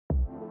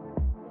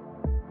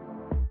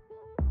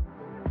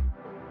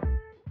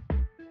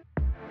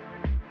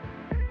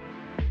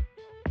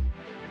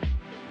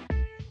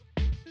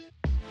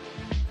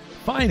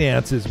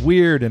Finance is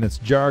weird in its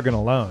jargon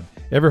alone.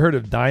 Ever heard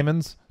of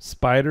diamonds,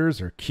 spiders,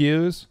 or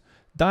Qs?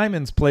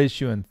 Diamonds place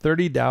you in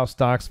 30 Dow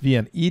stocks via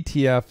an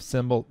ETF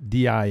symbol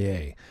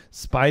DIA.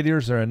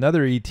 Spiders are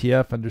another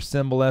ETF under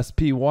symbol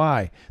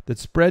SPY that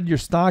spread your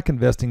stock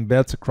investing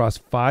bets across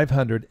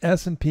 500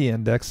 S&P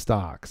index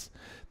stocks.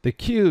 The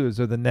Qs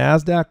are the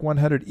NASDAQ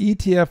 100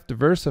 ETF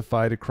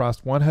diversified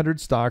across 100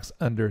 stocks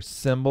under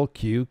symbol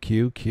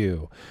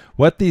QQQ.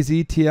 What these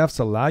ETFs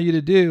allow you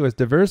to do is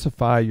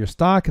diversify your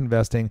stock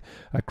investing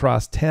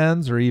across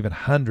tens or even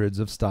hundreds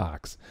of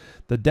stocks.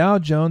 The Dow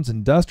Jones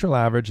Industrial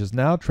Average is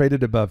now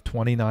traded above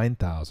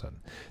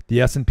 29,000.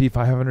 The S&P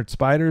 500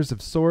 spiders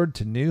have soared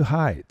to new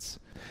heights.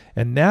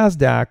 And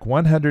NASDAQ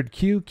 100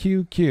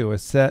 QQQ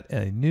has set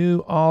a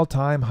new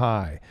all-time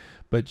high.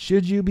 But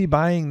should you be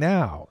buying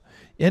now?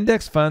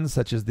 Index funds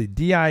such as the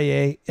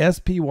DIA,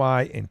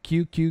 SPY, and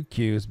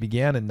QQQs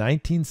began in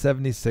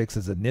 1976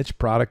 as a niche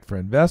product for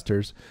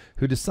investors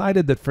who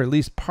decided that for at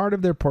least part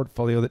of their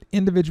portfolio that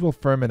individual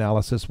firm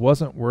analysis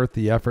wasn't worth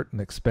the effort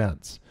and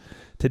expense.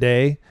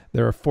 Today,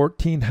 there are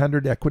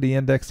 1,400 equity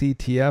index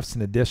ETFs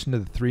in addition to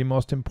the three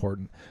most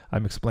important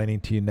I'm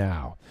explaining to you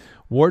now.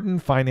 Wharton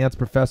finance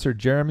professor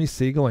Jeremy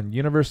Siegel and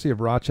University of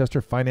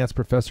Rochester finance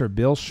professor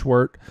Bill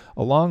Schwert,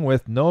 along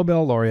with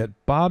Nobel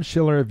laureate Bob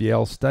Shiller of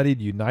Yale,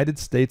 studied United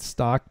States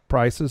stock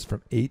prices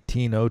from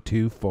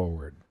 1802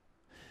 forward.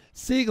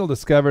 Siegel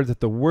discovered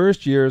that the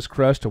worst years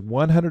crushed a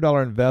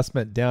 $100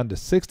 investment down to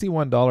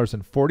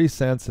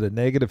 $61.40 at a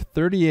negative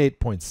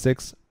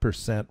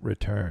 38.6%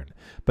 return.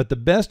 But the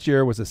best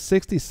year was a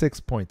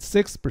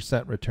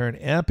 66.6% return,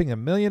 amping a $1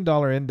 million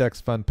index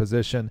fund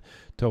position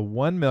to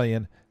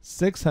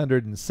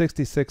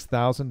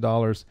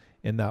 $1,666,000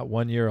 in that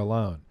 1 year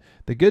alone.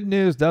 The good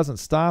news doesn't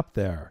stop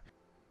there.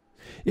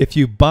 If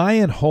you buy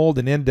and hold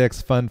an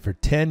index fund for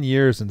 10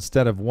 years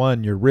instead of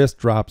one, your risk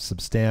drops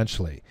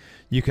substantially.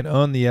 You can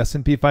own the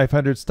S&P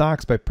 500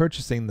 stocks by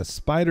purchasing the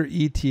SPDR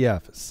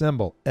ETF,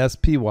 symbol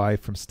SPY,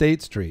 from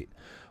State Street.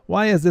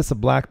 Why is this a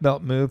black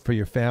belt move for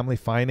your family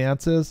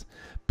finances?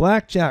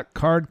 Blackjack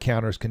card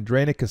counters can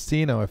drain a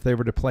casino if they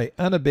were to play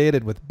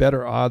unabated with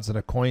better odds than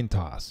a coin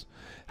toss.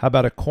 How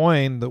about a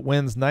coin that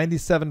wins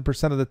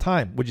 97% of the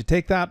time? Would you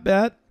take that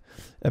bet?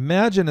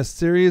 Imagine a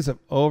series of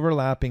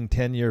overlapping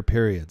 10-year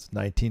periods,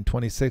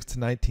 1926 to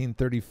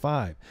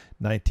 1935,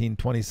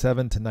 1927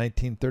 to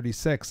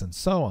 1936, and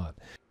so on.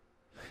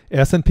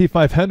 S&P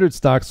 500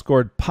 stocks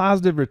scored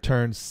positive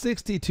returns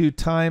 62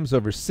 times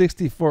over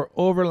 64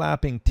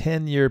 overlapping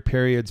 10-year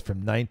periods from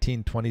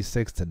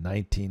 1926 to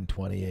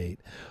 1928.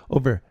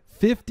 Over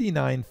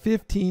 59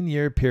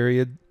 15-year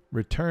period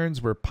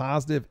returns were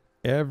positive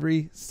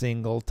every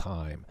single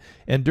time.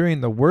 And during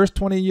the worst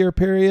 20-year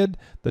period,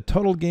 the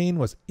total gain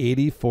was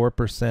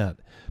 84%.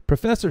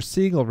 Professor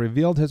Siegel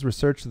revealed his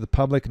research to the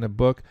public in a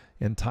book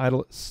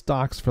entitled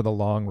Stocks for the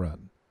Long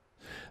Run.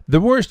 The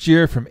worst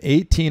year from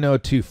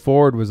 1802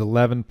 forward was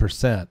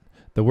 11%.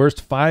 The worst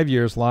 5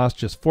 years lost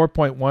just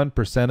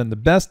 4.1%, and the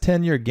best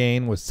 10-year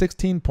gain was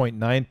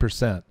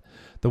 16.9%.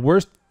 The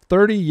worst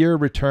 30-year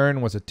return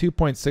was a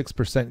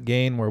 2.6%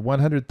 gain, where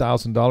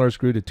 $100,000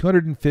 grew to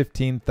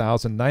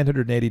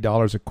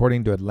 $215,980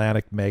 according to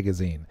Atlantic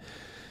Magazine.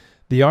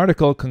 The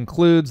article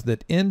concludes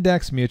that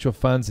index mutual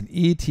funds and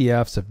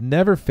ETFs have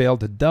never failed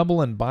to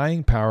double in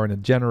buying power in a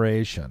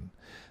generation.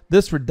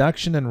 This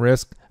reduction in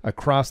risk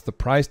across the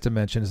price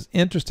dimension is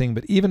interesting,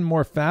 but even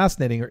more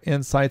fascinating are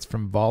insights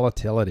from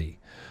volatility.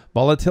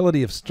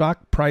 Volatility of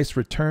stock price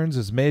returns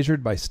is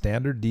measured by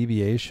standard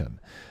deviation.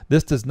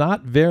 This does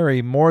not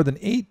vary more than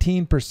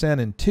 18%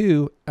 in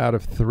 2 out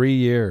of 3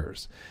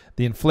 years.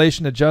 The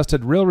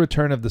inflation-adjusted real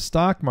return of the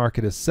stock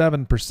market is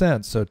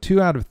 7%, so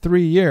 2 out of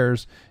 3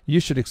 years,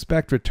 you should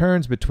expect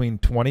returns between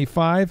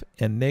 25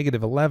 and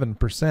negative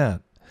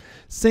 11%.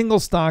 Single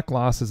stock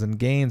losses and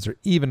gains are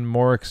even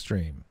more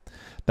extreme.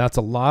 That's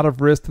a lot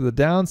of risk to the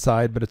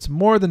downside, but it's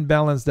more than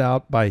balanced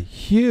out by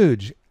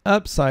huge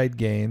upside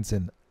gains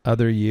in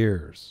other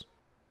years.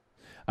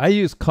 I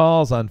use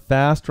calls on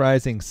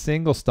fast-rising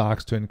single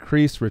stocks to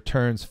increase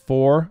returns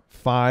 4,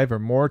 5, or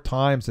more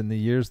times in the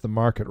years the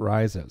market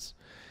rises.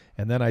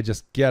 And then I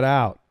just get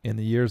out in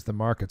the years the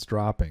market's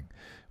dropping.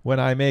 When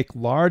I make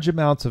large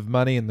amounts of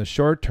money in the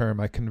short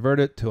term, I convert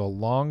it to a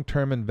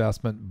long-term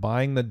investment,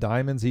 buying the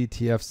Diamonds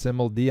ETF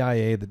symbol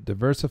DIA that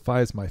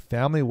diversifies my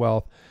family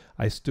wealth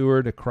I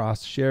steward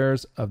across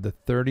shares of the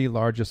 30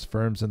 largest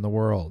firms in the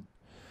world.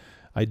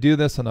 I do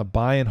this on a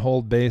buy and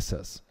hold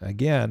basis.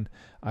 Again,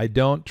 I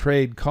don't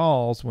trade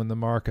calls when the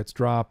market's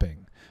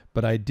dropping,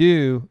 but I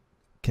do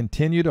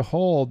continue to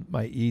hold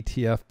my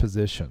ETF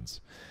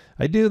positions.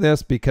 I do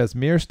this because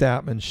Meir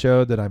Statman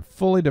showed that I'm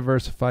fully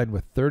diversified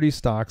with 30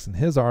 stocks in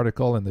his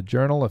article in the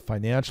Journal of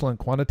Financial and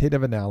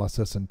Quantitative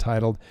Analysis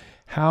entitled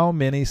How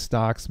Many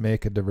Stocks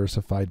Make a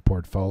Diversified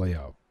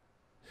Portfolio.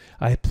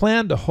 I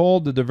plan to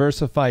hold the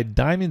diversified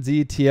Diamonds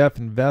ETF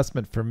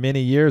investment for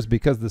many years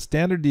because the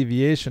standard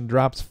deviation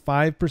drops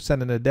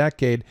 5% in a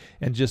decade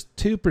and just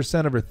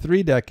 2% over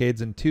 3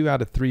 decades in 2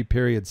 out of 3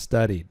 periods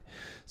studied.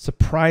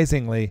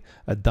 Surprisingly,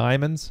 a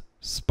Diamonds,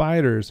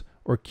 Spiders,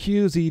 or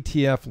Q's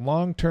ETF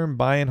long-term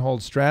buy and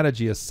hold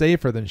strategy is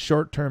safer than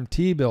short-term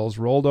T-bills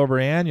rolled over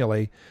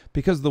annually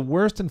because the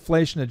worst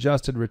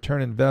inflation-adjusted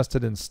return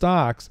invested in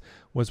stocks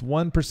was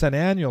 1%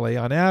 annually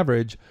on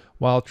average,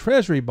 while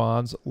Treasury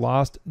bonds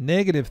lost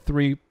negative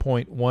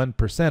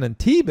 3.1% and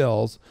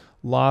T-bills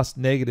lost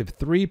negative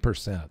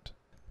 3%.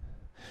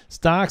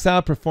 Stocks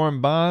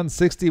outperformed bonds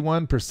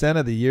 61%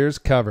 of the years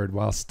covered,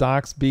 while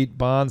stocks beat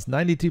bonds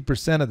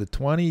 92% of the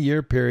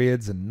 20-year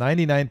periods and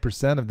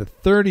 99% of the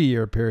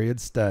 30-year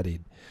periods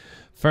studied.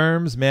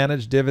 Firms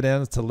manage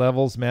dividends to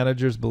levels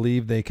managers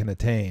believe they can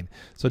attain.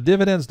 So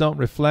dividends don't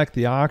reflect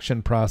the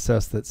auction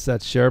process that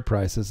sets share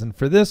prices, and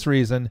for this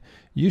reason,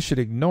 you should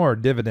ignore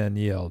dividend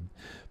yield.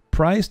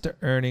 Price to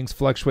earnings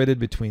fluctuated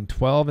between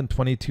 12 and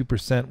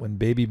 22% when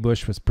Baby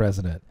Bush was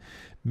president.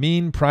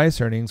 Mean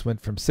price earnings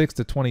went from 6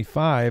 to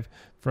 25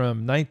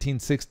 from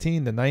 1916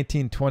 to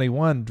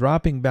 1921,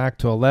 dropping back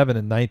to 11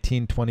 in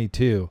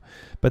 1922.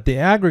 But the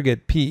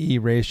aggregate PE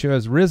ratio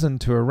has risen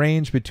to a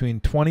range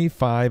between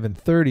 25 and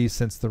 30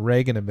 since the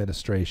Reagan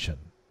administration.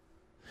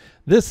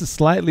 This is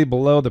slightly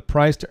below the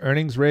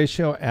price-to-earnings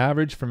ratio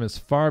average from as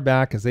far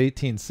back as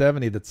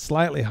 1870 that's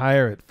slightly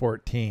higher at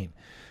 14.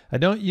 I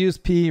don't use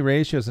PE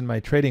ratios in my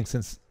trading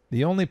since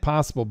the only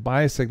possible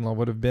buy signal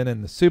would have been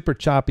in the super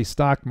choppy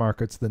stock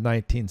markets of the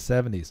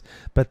 1970s.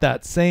 But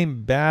that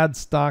same bad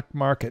stock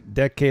market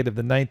decade of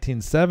the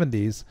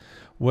 1970s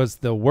was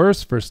the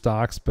worst for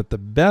stocks but the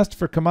best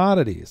for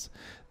commodities.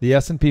 The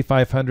S&P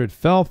 500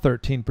 fell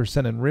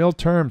 13% in real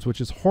terms,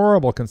 which is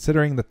horrible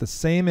considering that the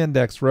same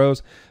index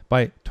rose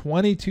by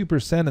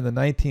 22% in the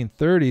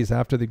 1930s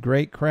after the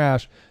Great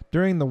Crash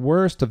during the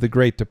worst of the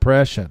Great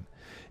Depression.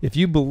 If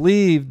you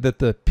believed that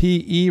the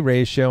PE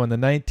ratio in the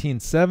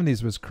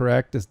 1970s was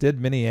correct, as did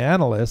many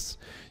analysts,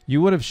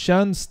 you would have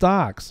shunned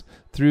stocks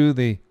through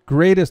the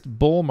greatest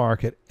bull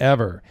market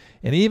ever.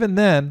 And even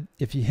then,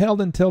 if you held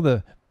until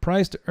the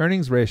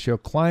price-to-earnings ratio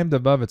climbed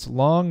above its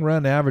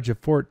long-run average of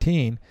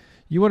 14,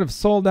 you would have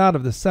sold out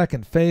of the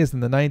second phase in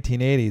the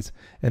 1980s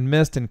and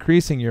missed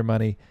increasing your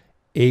money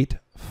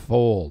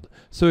 8-fold.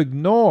 So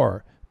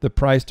ignore the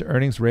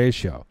price-to-earnings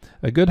ratio.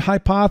 A good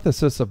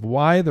hypothesis of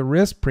why the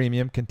risk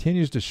premium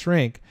continues to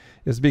shrink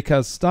is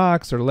because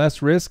stocks are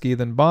less risky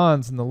than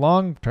bonds in the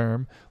long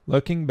term,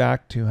 looking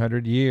back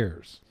 200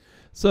 years.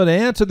 So to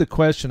answer the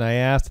question I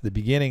asked at the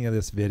beginning of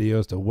this video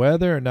as to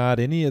whether or not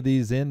any of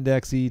these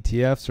index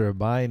ETFs are a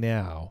buy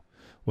now,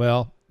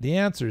 well, the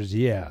answer is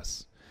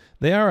yes.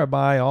 They are a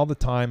buy all the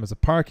time as a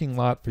parking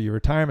lot for your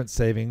retirement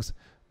savings,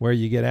 where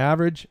you get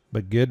average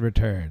but good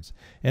returns.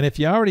 And if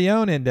you already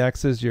own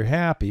indexes, you're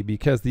happy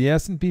because the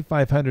S&P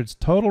 500's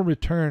total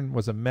return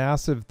was a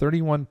massive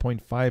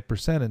 31.5%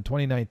 in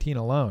 2019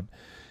 alone.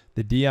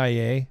 The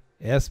DIA,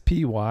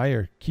 SPY,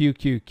 or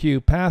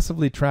QQQ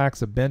passively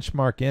tracks a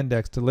benchmark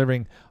index,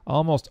 delivering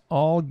almost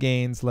all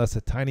gains less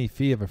a tiny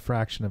fee of a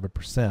fraction of a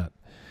percent.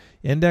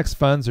 Index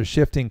funds are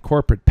shifting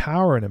corporate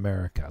power in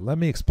America. Let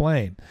me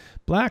explain.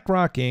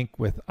 Blackrock Inc.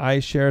 with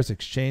iShares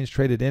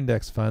exchange-traded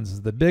index funds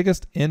is the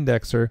biggest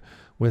indexer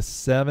with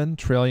 $7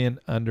 trillion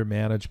under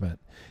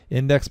management.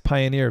 Index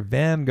pioneer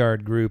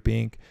Vanguard Group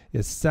Inc.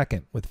 is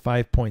second with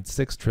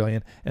 $5.6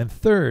 trillion, and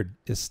third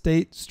is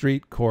State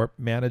Street Corp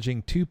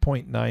managing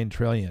 $2.9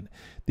 trillion.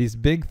 These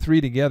big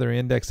three together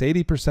index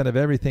 80% of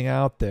everything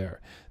out there.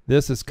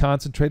 This is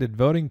concentrated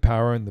voting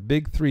power in the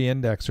big three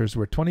indexers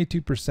where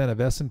 22% of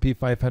S&P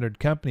 500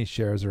 company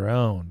shares are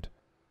owned.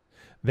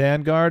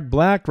 Vanguard,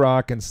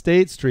 Blackrock, and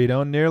State Street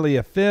own nearly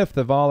a fifth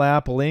of all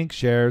Apple Inc.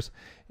 shares,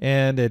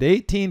 and at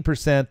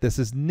 18%, this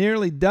is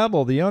nearly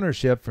double the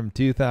ownership from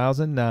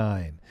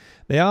 2009.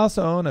 They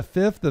also own a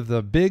fifth of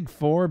the big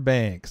four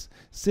banks: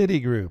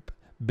 Citigroup,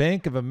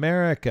 Bank of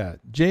America,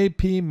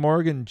 J.P.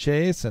 Morgan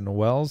Chase, and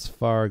Wells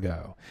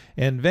Fargo.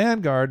 And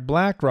Vanguard,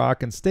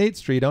 Blackrock, and State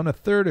Street own a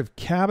third of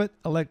Cabot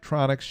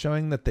Electronics,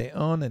 showing that they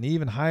own an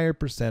even higher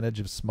percentage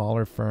of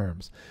smaller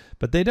firms.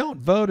 But they don't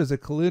vote as a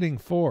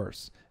colluding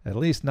force, at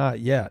least not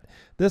yet.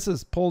 This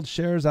has pulled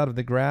shares out of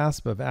the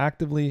grasp of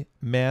actively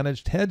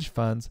managed hedge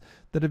funds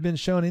that have been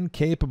shown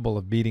incapable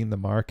of beating the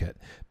market.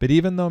 But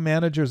even though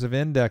managers of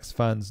index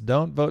funds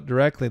don't vote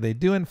directly, they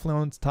do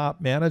influence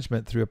top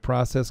management through a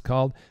process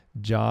called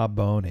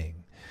jawboning.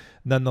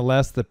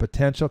 Nonetheless, the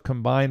potential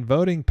combined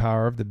voting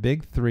power of the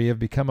big three have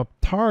become a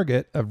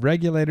target of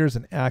regulators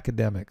and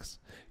academics.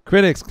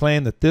 Critics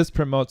claim that this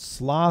promotes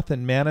sloth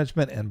in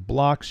management and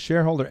blocks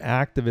shareholder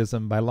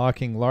activism by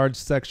locking large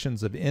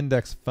sections of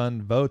index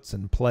fund votes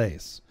in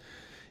place.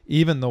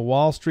 Even the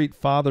Wall Street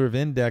father of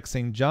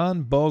indexing,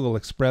 John Bogle,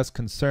 expressed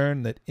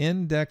concern that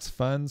index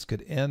funds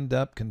could end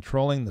up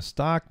controlling the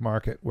stock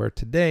market, where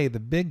today the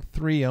big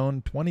three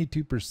own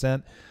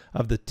 22%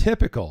 of the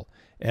typical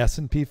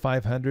S&P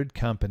 500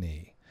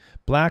 company.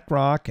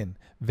 BlackRock and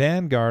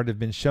Vanguard have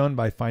been shown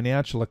by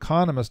financial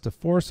economists to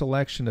force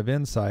election of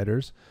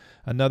insiders.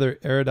 Another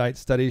erudite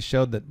study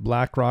showed that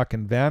BlackRock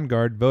and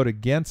Vanguard vote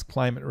against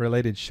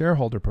climate-related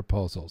shareholder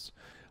proposals.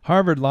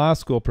 Harvard Law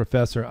School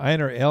professor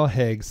Einar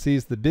Elhage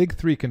sees the Big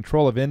Three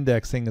control of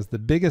indexing as the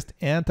biggest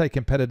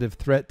anti-competitive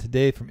threat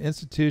today from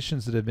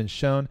institutions that have been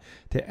shown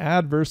to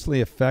adversely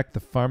affect the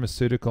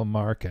pharmaceutical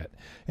market.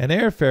 And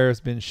airfare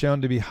has been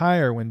shown to be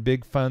higher when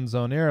big funds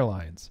own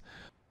airlines.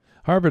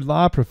 Harvard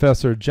Law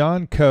professor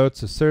John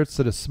Coates asserts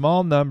that a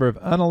small number of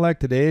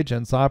unelected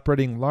agents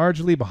operating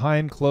largely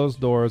behind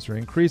closed doors are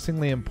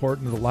increasingly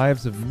important to the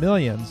lives of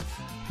millions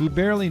who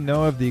barely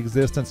know of the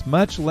existence,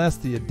 much less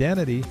the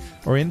identity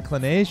or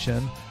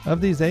inclination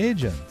of these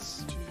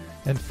agents.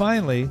 And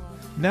finally,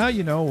 now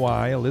you know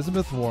why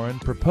Elizabeth Warren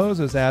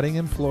proposes adding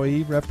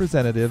employee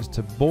representatives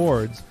to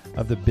boards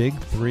of the Big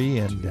Three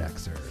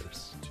indexers.